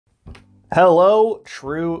Hello,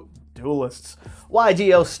 true duelists.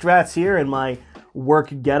 YGO Strats here in my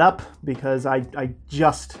work getup because I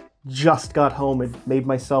just got home and made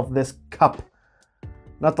myself this cup.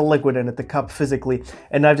 Not the liquid in it, the cup physically.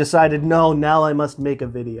 And I've decided, no, now I must make a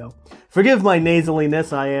video. Forgive my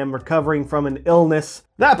nasaliness, I am recovering from an illness.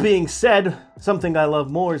 That being said, something I love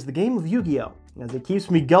more is the game of Yu-Gi-Oh! As it keeps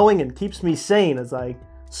me going and keeps me sane as I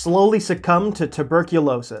slowly succumb to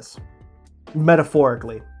tuberculosis.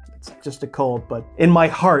 Metaphorically. It's just a cold, but in my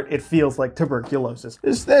heart, it feels like tuberculosis.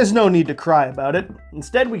 There's no need to cry about it.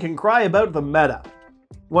 Instead, we can cry about the meta.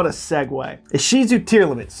 What a segue. Ishizu Tier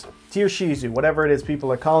Limits, Tier Shizu, whatever it is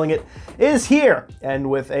people are calling it, is here. And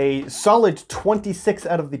with a solid 26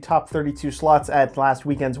 out of the top 32 slots at last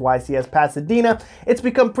weekend's YCS Pasadena, it's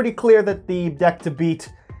become pretty clear that the deck to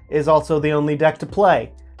beat is also the only deck to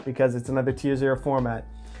play, because it's another Tier 0 format.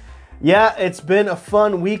 Yeah, it's been a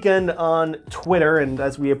fun weekend on Twitter, and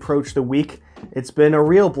as we approach the week, it's been a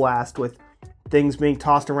real blast with things being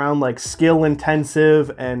tossed around like skill intensive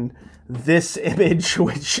and this image,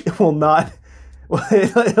 which will not,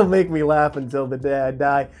 it'll make me laugh until the day I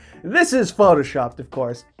die. This is photoshopped, of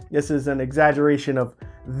course. This is an exaggeration of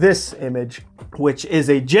this image, which is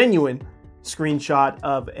a genuine screenshot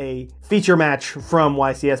of a feature match from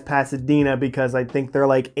YCS Pasadena, because I think they're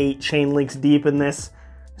like 8 chain links deep in this,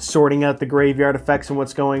 sorting out the graveyard effects and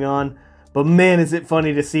what's going on. But man, is it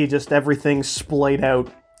funny to see just everything splayed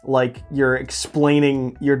out like you're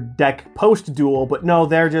explaining your deck post-duel, but no,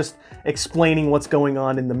 they're just explaining what's going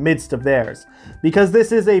on in the midst of theirs. Because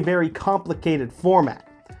this is a very complicated format.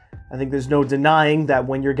 I think there's no denying that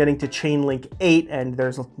when you're getting to chain link 8 and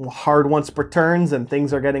there's hard once per turns and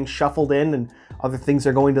things are getting shuffled in and other things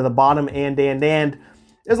are going to the bottom and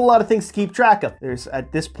there's a lot of things to keep track of. There's,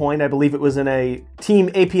 at this point, I believe it was in a Team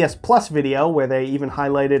APS Plus video where they even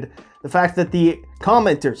highlighted the fact that the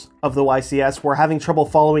commenters of the YCS were having trouble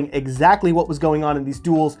following exactly what was going on in these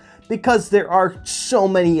duels because there are so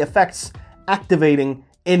many effects activating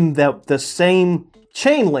in the same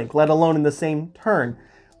chain link, let alone in the same turn,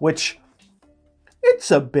 which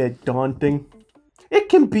it's a bit daunting. It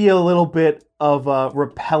can be a little bit of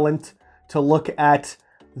repellent to look at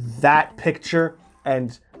that picture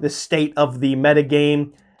and the state of the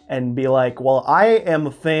metagame and be like, well, I am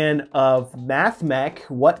a fan of MathMech,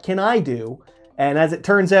 what can I do? And as it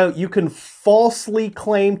turns out, you can falsely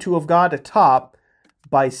claim to have got a top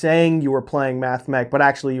by saying you were playing MathMech, but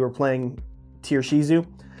actually you were playing Tier Shizu.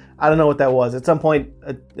 I don't know what that was. At some point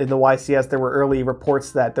in the YCS, there were early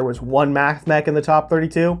reports that there was one MathMech in the top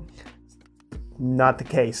 32. Not the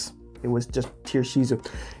case. It was just Tier Shizu.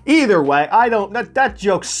 Either way, that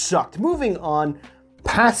joke sucked. Moving on,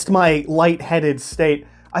 past my lightheaded state,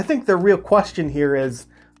 I think the real question here is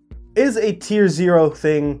a Tier 0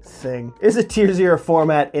 thing? Is a Tier 0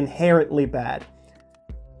 format inherently bad?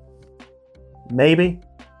 Maybe.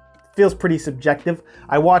 Feels pretty subjective.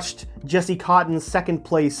 I watched Jesse Cotton's second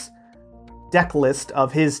place deck list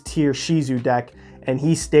of his Tier Shizu deck, and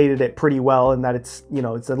he stated it pretty well in that it's,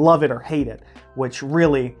 it's a love it or hate it, which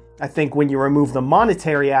really, I think when you remove the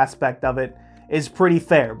monetary aspect of it, is pretty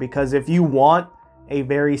fair, because if you want a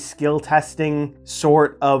very skill testing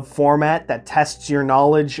sort of format that tests your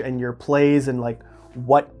knowledge and your plays and like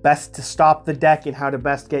what best to stop the deck and how to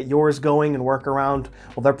best get yours going and work around,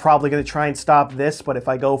 well, they're probably going to try and stop this, but if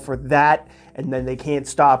I go for that and then they can't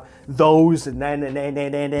stop those and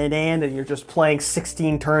you're just playing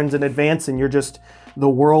 16 turns in advance and you're just the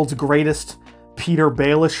world's greatest Peter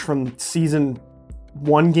Baelish from season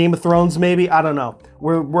 1 Game of Thrones, maybe? I don't know.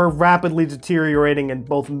 We're rapidly deteriorating in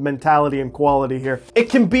both mentality and quality here. It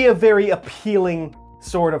can be a very appealing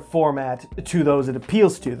sort of format to those it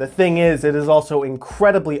appeals to. The thing is, it is also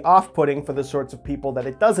incredibly off-putting for the sorts of people that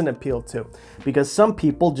it doesn't appeal to, because some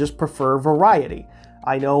people just prefer variety.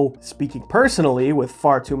 I know, speaking personally, with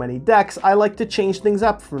far too many decks, I like to change things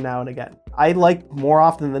up from now and again. I like, more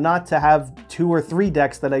often than not, to have 2 or 3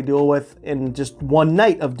 decks that I duel with in just one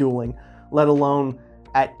night of dueling, let alone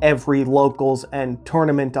at every locals and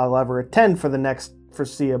tournament I'll ever attend for the next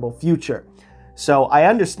foreseeable future. So I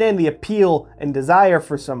understand the appeal and desire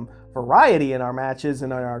for some variety in our matches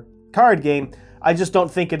and in our card game. I just don't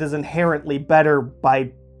think it is inherently better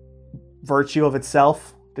by virtue of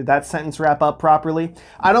itself. Did that sentence wrap up properly?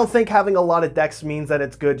 I don't think having a lot of decks means that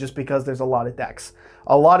it's good just because there's a lot of decks.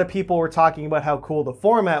 A lot of people were talking about how cool the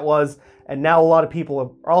format was, and now a lot of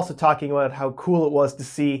people are also talking about how cool it was to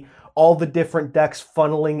see all the different decks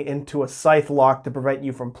funneling into a Scythe lock to prevent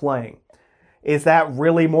you from playing. Is that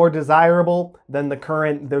really more desirable than the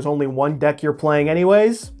current, there's only one deck you're playing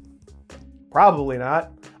anyways? Probably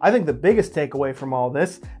not. I think the biggest takeaway from all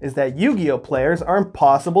this is that Yu-Gi-Oh! Players are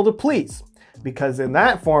impossible to please. Because in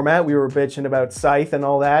that format, we were bitching about Scythe and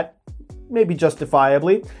all that, maybe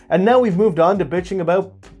justifiably, and now we've moved on to bitching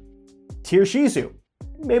about Tiershizu,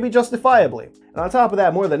 maybe justifiably. And on top of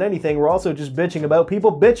that, more than anything, we're also just bitching about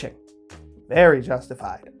people bitching. Very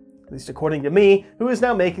justified. At least according to me, who is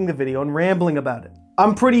now making the video and rambling about it.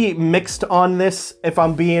 I'm pretty mixed on this, if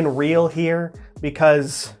I'm being real here,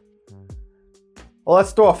 because... Well,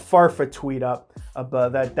 let's throw a Farfa tweet up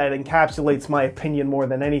that encapsulates my opinion more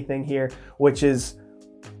than anything here, which is,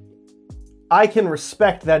 I can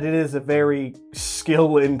respect that it is a very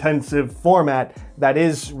skill-intensive format that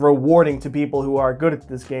is rewarding to people who are good at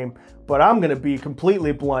this game, but I'm gonna be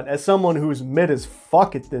completely blunt. As someone who's mid as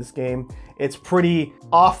fuck at this game, it's pretty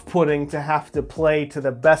off-putting to have to play to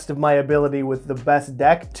the best of my ability with the best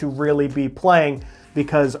deck to really be playing,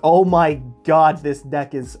 because oh my god, this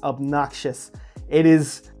deck is obnoxious. It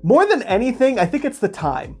is, more than anything, I think it's the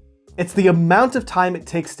time. It's the amount of time it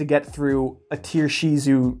takes to get through a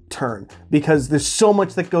Tiershizu turn, because there's so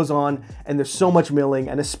much that goes on, and there's so much milling,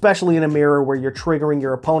 and especially in a mirror where you're triggering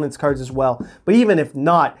your opponent's cards as well. But even if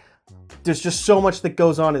not, there's just so much that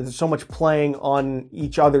goes on, and there's so much playing on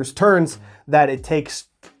each other's turns that it takes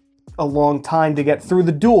a long time to get through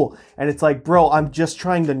the duel. And it's like, bro, I'm just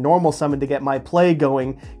trying to normal summon to get my play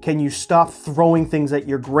going. Can you stop throwing things at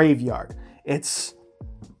your graveyard? It's...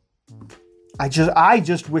 I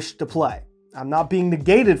just wish to play. I'm not being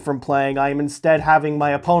negated from playing. I am instead having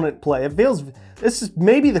my opponent play. It feels... This is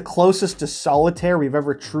maybe the closest to solitaire we've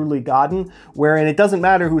ever truly gotten, wherein it doesn't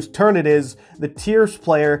matter whose turn it is, the Tiers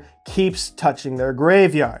player keeps touching their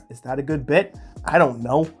graveyard. Is that a good bit? I don't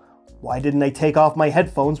know. Why didn't I take off my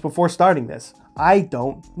headphones before starting this? I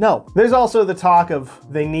don't know. There's also the talk of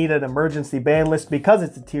they need an emergency ban list because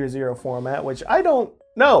it's a Tier 0 format, which I don't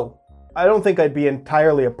know. I don't think I'd be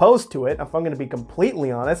entirely opposed to it, if I'm going to be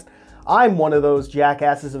completely honest. I'm one of those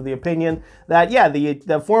jackasses of the opinion that, yeah,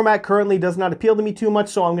 the format currently does not appeal to me too much,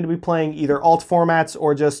 so I'm going to be playing either alt formats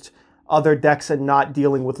or just other decks and not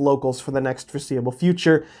dealing with locals for the next foreseeable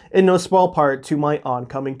future, in no small part to my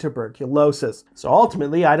oncoming tuberculosis. So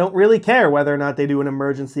ultimately, I don't really care whether or not they do an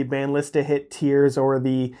emergency ban list to hit Tiers or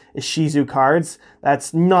the Ishizu cards.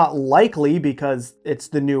 That's not likely because it's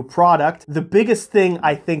the new product. The biggest thing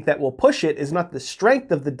I think that will push it is not the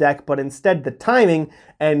strength of the deck, but instead the timing,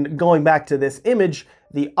 and going back to this image,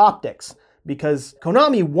 the optics. Because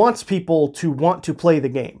Konami wants people to want to play the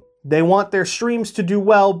game. They want their streams to do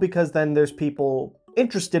well because then there's people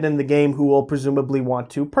interested in the game who will presumably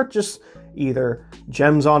want to purchase either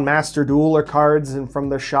gems on Master Duel or cards and from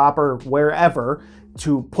their shop or wherever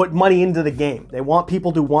to put money into the game. They want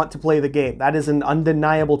people to want to play the game. That is an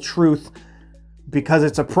undeniable truth because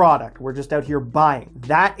it's a product. We're just out here buying.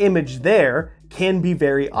 That image there can be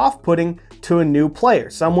very off-putting to a new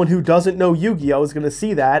player. Someone who doesn't know Yu-Gi-Oh! Is going to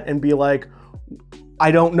see that and be like,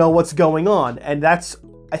 I don't know what's going on. And that's,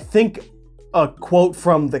 I think, a quote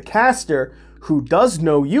from the caster who does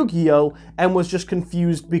know Yu-Gi-Oh! And was just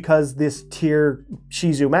confused because this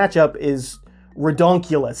Tiershizu matchup is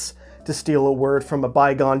redonkulous, to steal a word from a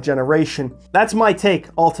bygone generation. That's my take,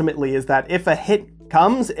 ultimately, is that if a hit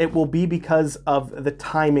comes, it will be because of the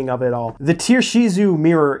timing of it all. The Tiershizu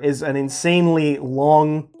mirror is an insanely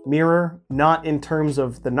long mirror, not in terms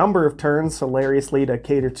of the number of turns, hilariously to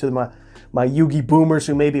cater to my Yu-Gi boomers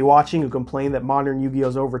who may be watching, who complain that modern Yu-Gi-Oh!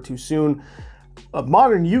 Is over too soon.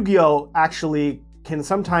 Modern Yu-Gi-Oh! Actually can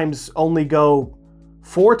sometimes only go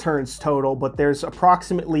 4 turns total, but there's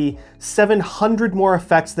approximately 700 more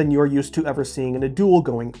effects than you're used to ever seeing in a duel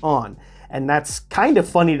going on. And that's kind of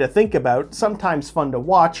funny to think about, sometimes fun to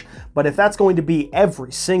watch, but if that's going to be every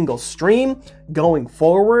single stream going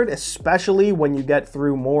forward, especially when you get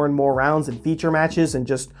through more and more rounds and feature matches and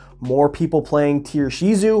just more people playing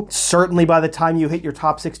Tiershizu, certainly by the time you hit your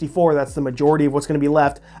top 64, that's the majority of what's going to be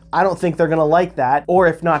left. I don't think they're going to like that. Or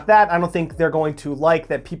if not that, I don't think they're going to like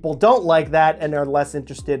that people don't like that and are less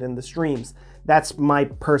interested in the streams. That's my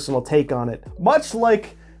personal take on it. Much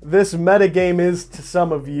like this metagame is to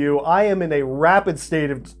some of you, I am in a rapid state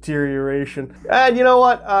of deterioration. And you know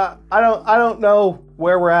what? I don't know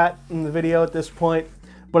where we're at in the video at this point,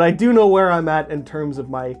 but I do know where I'm at in terms of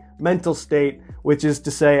my mental state, which is to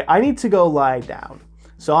say I need to go lie down.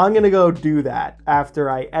 So I'm gonna go do that after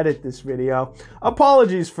I edit this video.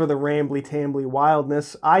 Apologies for the rambly-tambly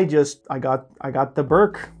wildness. I got the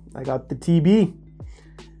Burke. I got the TB.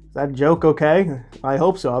 Is that joke okay? I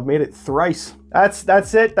hope so. I've made it thrice.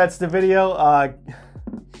 That's it. That's the video.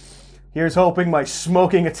 Here's hoping my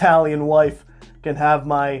smoking Italian wife can have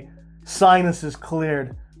my sinuses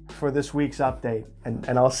cleared for this week's update.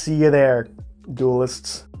 And I'll see you there,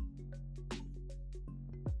 duelists.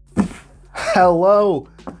 Hello,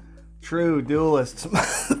 true duelists.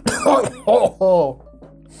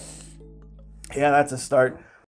 Yeah, that's a start.